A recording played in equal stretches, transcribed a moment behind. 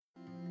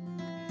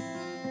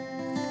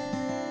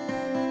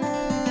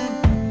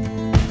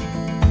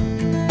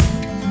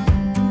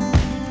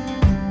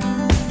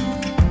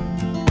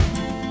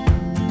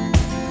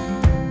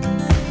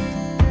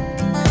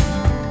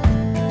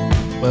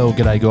Well,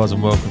 g'day guys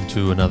and welcome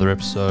to another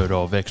episode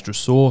of Extra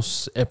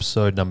Sauce,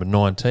 episode number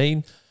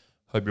 19.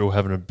 Hope you're all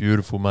having a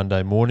beautiful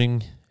Monday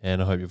morning,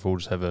 and I hope you've all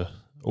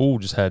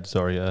just had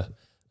a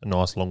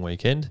nice long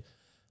weekend.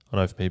 I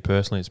know for me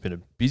personally it's been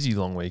a busy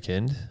long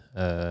weekend.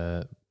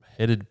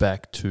 Headed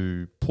back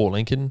to Port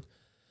Lincoln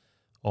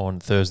on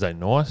Thursday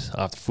night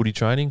after footy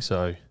training,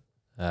 so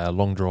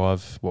long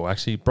drive. Well,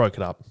 actually broke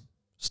it up.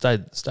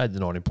 Stayed the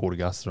night in Port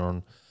Augusta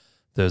on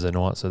Thursday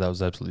night, so that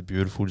was absolutely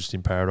beautiful, just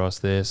in paradise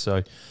there.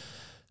 So,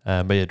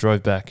 but yeah,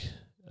 drove back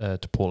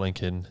to Port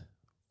Lincoln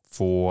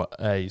for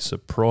a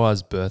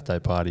surprise birthday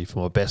party for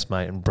my best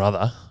mate and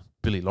brother,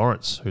 Billy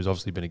Lawrence, who's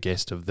obviously been a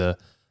guest of the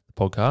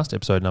podcast,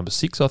 episode number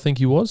 6, I think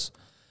he was,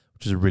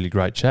 which is a really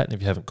great chat. And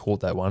if you haven't caught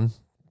that one,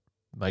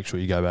 make sure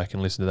you go back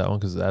and listen to that one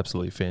because it's an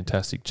absolutely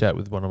fantastic chat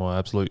with one of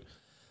my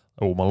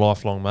my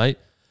lifelong mate.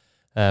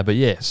 But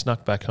yeah,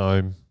 snuck back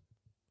home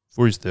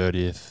for his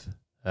 30th.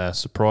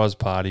 Surprise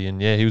party,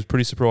 and yeah, he was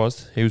pretty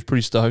surprised. He was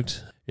pretty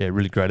stoked. Yeah,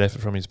 really great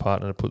effort from his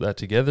partner to put that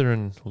together,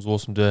 and it was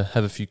awesome to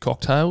have a few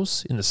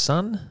cocktails in the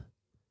sun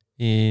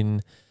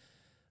in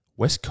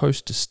West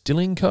Coast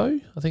Distilling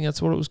Co. I think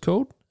that's what it was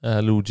called.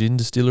 A little gin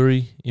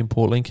distillery in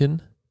Port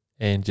Lincoln,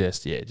 and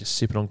just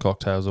sipping on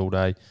cocktails all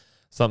day.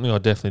 Something I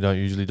definitely don't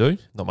usually do.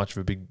 Not much of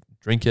a big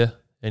drinker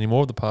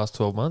anymore the past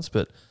 12 months,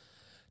 but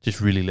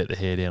just really let the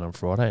hair down on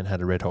Friday and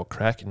had a red hot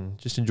crack and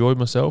just enjoyed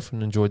myself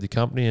and enjoyed the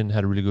company and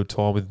had a really good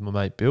time with my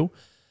mate Bill.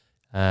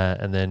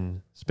 And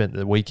then spent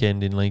the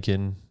weekend in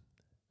Lincoln,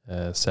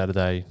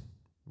 Saturday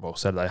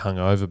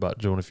hungover, but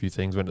doing a few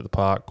things, went to the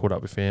park, caught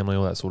up with family,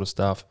 all that sort of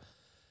stuff.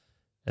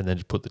 And then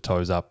just put the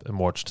toes up and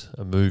watched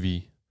a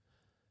movie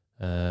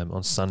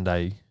on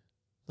Sunday.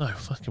 No,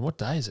 fucking, what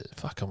day is it?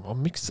 Fuck,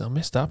 I'm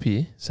messed up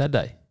here.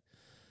 Saturday.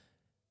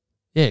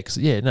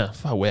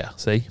 Wow.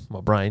 See,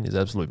 my brain is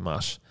absolute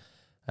mush.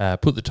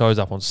 Put the toes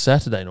up on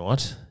Saturday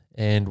night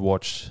and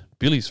watched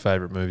Billy's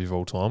favourite movie of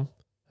all time,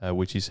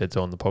 which he said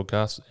so on the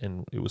podcast,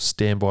 and it was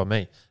Stand By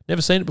Me.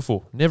 Never seen it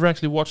before. Never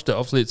actually watched it.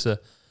 Obviously,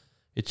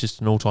 it's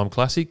just an all-time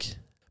classic.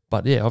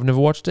 But yeah, I've never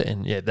watched it,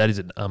 and yeah, that is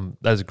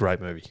a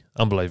great movie.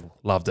 Unbelievable.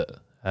 Loved it.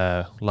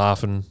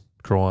 Laughing,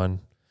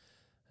 crying,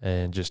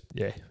 and just,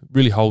 yeah,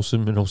 really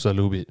wholesome and also a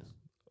little bit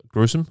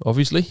gruesome,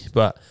 obviously.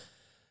 But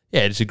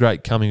yeah, it's a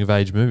great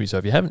coming-of-age movie. So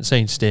if you haven't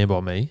seen Stand By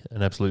Me,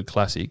 an absolute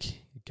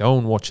classic, go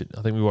and watch it.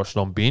 I think we watched it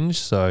on binge,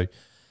 so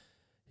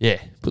yeah,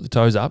 put the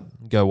toes up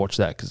and go watch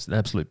that because it's an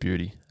absolute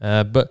beauty.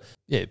 But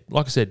yeah,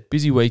 like I said,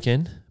 busy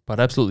weekend, but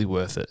absolutely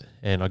worth it.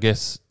 And I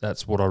guess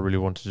that's what I really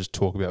want to just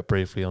talk about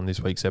briefly on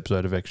this week's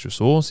episode of Extra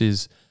Sauce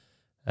is,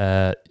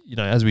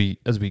 as we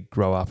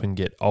grow up and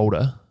get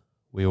older,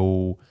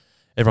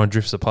 everyone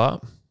drifts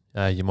apart.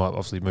 You might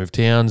obviously move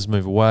towns,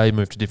 move away,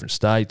 move to different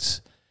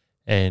states,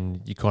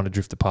 and you kind of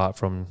drift apart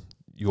from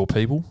your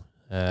people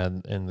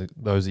and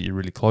those that you're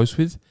really close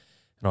with.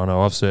 And I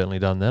know I've certainly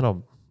done that.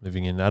 I'm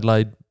living in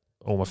Adelaide.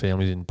 All my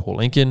family's in Port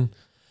Lincoln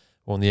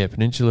or on the Eyre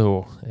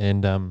Peninsula.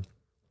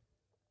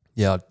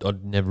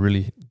 I'd never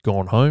really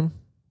gone home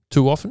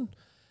too often.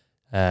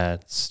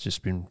 It's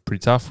just been pretty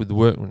tough with the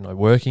work. When I'm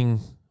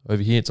working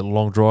over here, it's a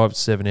long drive. It's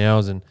 7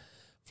 hours and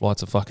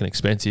flights are fucking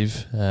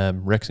expensive.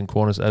 Rex and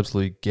Qantas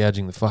absolutely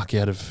gouging the fuck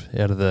out of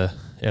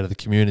the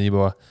community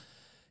by,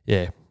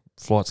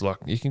 flights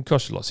it can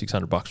cost you like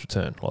 $600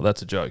 return. Like,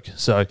 that's a joke.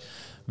 So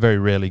very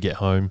rarely get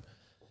home.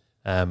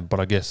 But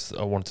I guess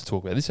I wanted to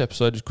talk about this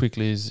episode just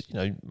quickly is,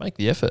 make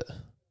the effort.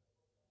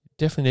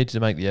 Definitely need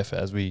to make the effort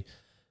as we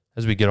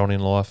get on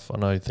in life. I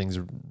know things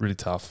are really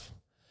tough.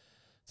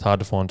 It's hard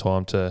to find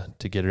time to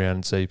get around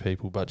and see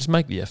people, but just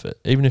make the effort.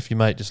 Even if your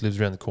mate just lives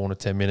around the corner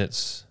 10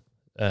 minutes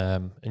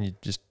and you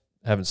just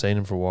haven't seen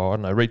him for a while, I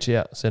don't know, reach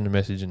out, send a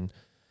message and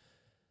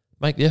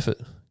make the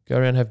effort. Go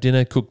around, have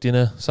dinner, cook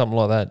dinner, something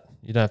like that.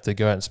 You don't have to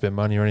go out and spend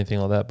money or anything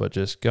like that, but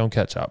just go and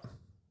catch up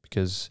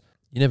because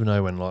you never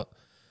know when,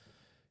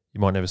 you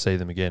might never see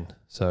them again.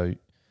 So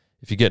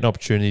if you get an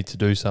opportunity to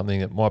do something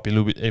that might be a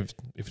little bit,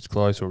 if it's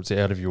close or it's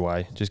out of your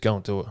way, just go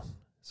and do it.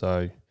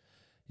 So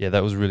yeah,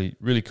 that was really,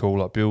 really cool.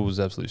 Like, Bill was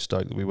absolutely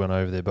stoked that we went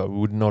over there, but we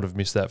would not have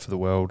missed that for the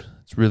world.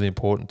 It's really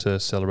important to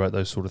celebrate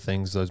those sort of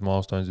things, those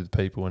milestones with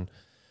people. And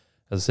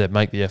as I said,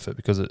 make the effort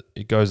because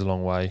it goes a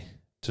long way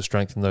to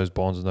strengthen those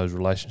bonds and those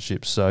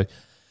relationships. So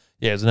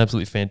yeah, it was an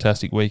absolutely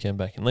fantastic weekend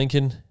back in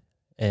Lincoln.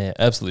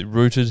 Absolutely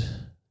rooted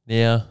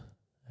now.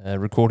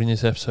 Recording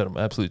this episode, I'm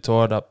absolutely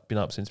tired. Been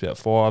up since about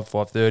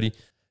 5:30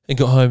 and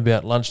got home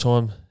about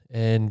lunchtime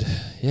and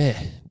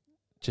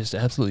just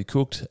absolutely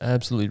cooked,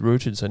 absolutely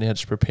rooted. So now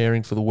just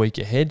preparing for the week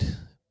ahead,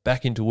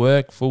 back into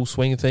work, full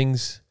swing of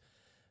things,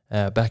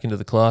 back into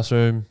the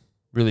classroom,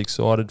 really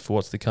excited for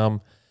what's to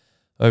come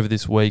over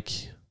this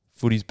week.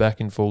 Footy's back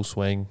in full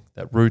swing.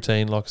 That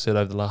routine, like I said,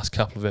 over the last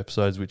couple of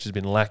episodes, which has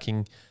been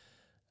lacking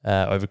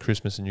over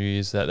Christmas and New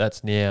Year's,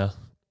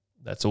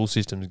 that's all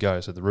systems go.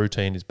 So the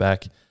routine is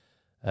back.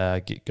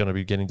 Going to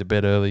be getting to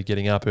bed early,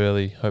 getting up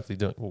early, hopefully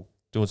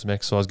doing some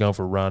exercise, going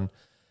for a run,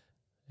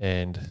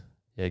 and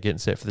getting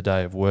set for the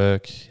day of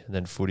work, and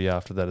then footy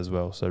after that as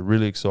well. So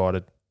really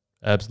excited,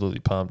 absolutely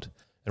pumped.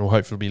 And we'll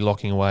hopefully be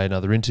locking away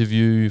another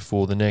interview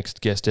for the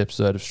next guest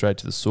episode of Straight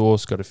to the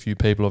Source. Got a few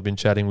people I've been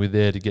chatting with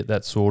there to get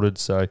that sorted.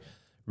 So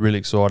really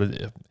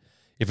excited.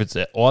 If it's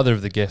either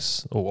of the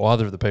guests or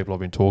either of the people I've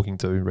been talking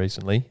to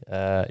recently,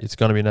 it's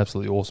going to be an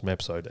absolutely awesome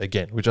episode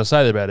again, which I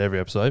say that about every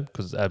episode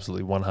because it's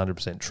absolutely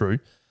 100% true.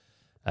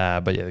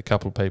 But yeah, the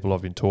couple of people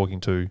I've been talking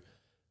to,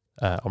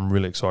 I'm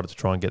really excited to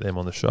try and get them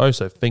on the show.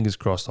 So fingers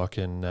crossed I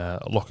can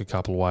lock a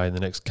couple away in the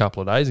next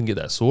couple of days and get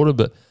that sorted.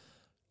 But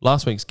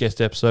last week's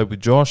guest episode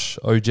with Josh,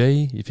 OG,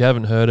 if you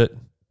haven't heard it,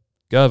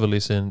 go have a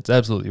listen. It's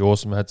absolutely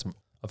awesome.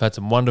 I've had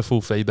some wonderful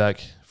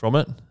feedback from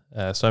it.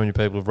 So many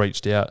people have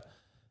reached out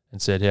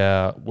and said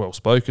how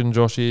well-spoken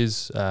Josh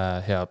is,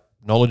 how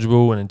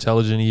knowledgeable and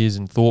intelligent he is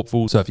and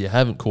thoughtful. So if you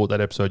haven't caught that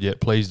episode yet,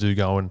 please do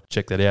go and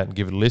check that out and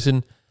give it a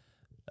listen.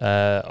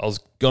 I was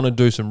going to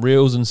do some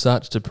reels and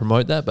such to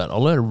promote that, but I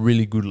learned a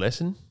really good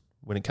lesson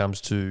when it comes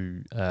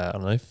to,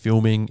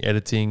 filming,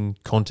 editing,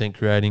 content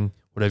creating,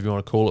 whatever you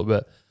want to call it.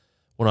 But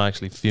when I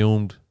actually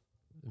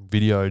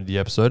videoed the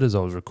episode as I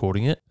was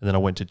recording it, and then I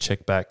went to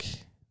check back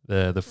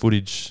the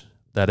footage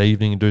that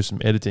evening and do some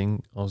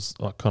editing, I was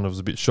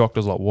a bit shocked. I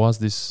was like, why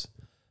is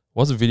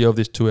a video of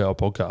this 2-hour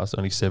podcast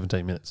only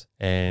 17 minutes?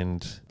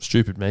 And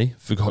stupid me,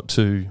 forgot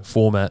to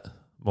format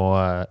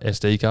my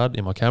SD card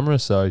in my camera.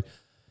 So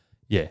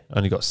yeah,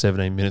 only got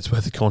 17 minutes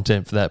worth of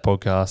content for that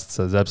podcast.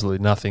 So there's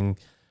absolutely nothing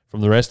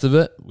from the rest of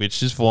it,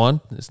 which is fine.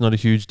 It's not a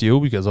huge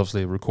deal because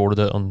obviously I recorded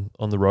it on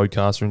the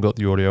roadcaster and got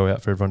the audio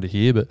out for everyone to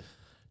hear. But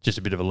just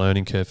a bit of a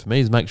learning curve for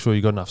me is make sure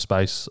you got enough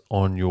space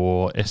on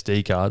your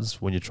SD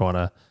cards when you're trying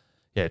to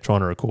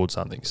record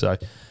something. So,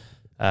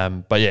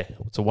 but yeah,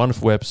 it's a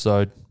wonderful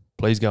episode.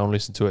 Please go and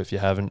listen to it if you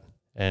haven't.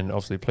 And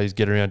obviously, please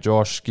get around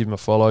Josh, give him a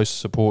follow,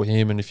 support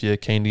him. And if you're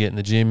keen to get in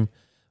the gym,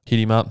 hit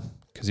him up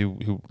because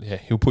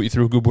he'll put you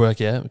through a good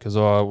workout because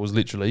I was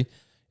literally,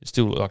 it's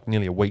still like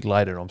nearly a week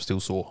later and I'm still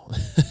sore.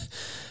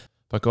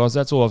 But guys,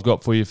 that's all I've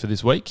got for you for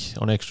this week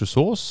on Extra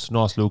Sauce.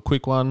 Nice little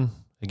quick one.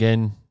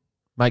 Again,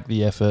 make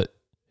the effort.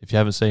 If you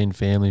haven't seen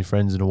family,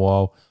 friends in a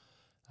while,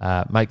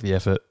 make the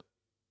effort.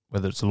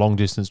 Whether it's a long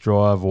distance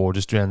drive or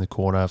just around the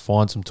corner,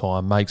 find some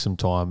time, make some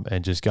time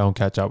and just go and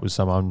catch up with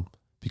someone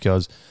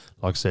because,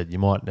 like I said, you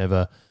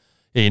never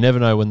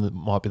know when it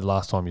might be the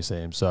last time you see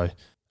them. So,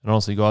 and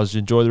honestly, guys,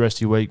 enjoy the rest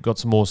of your week. Got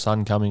some more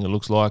sun coming, it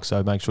looks like,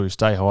 so make sure you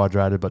stay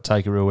hydrated, but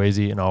take it real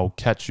easy, and I'll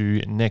catch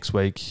you next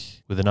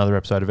week with another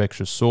episode of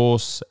Extra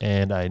Sauce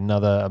and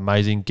another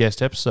amazing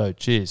guest episode.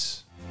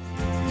 Cheers.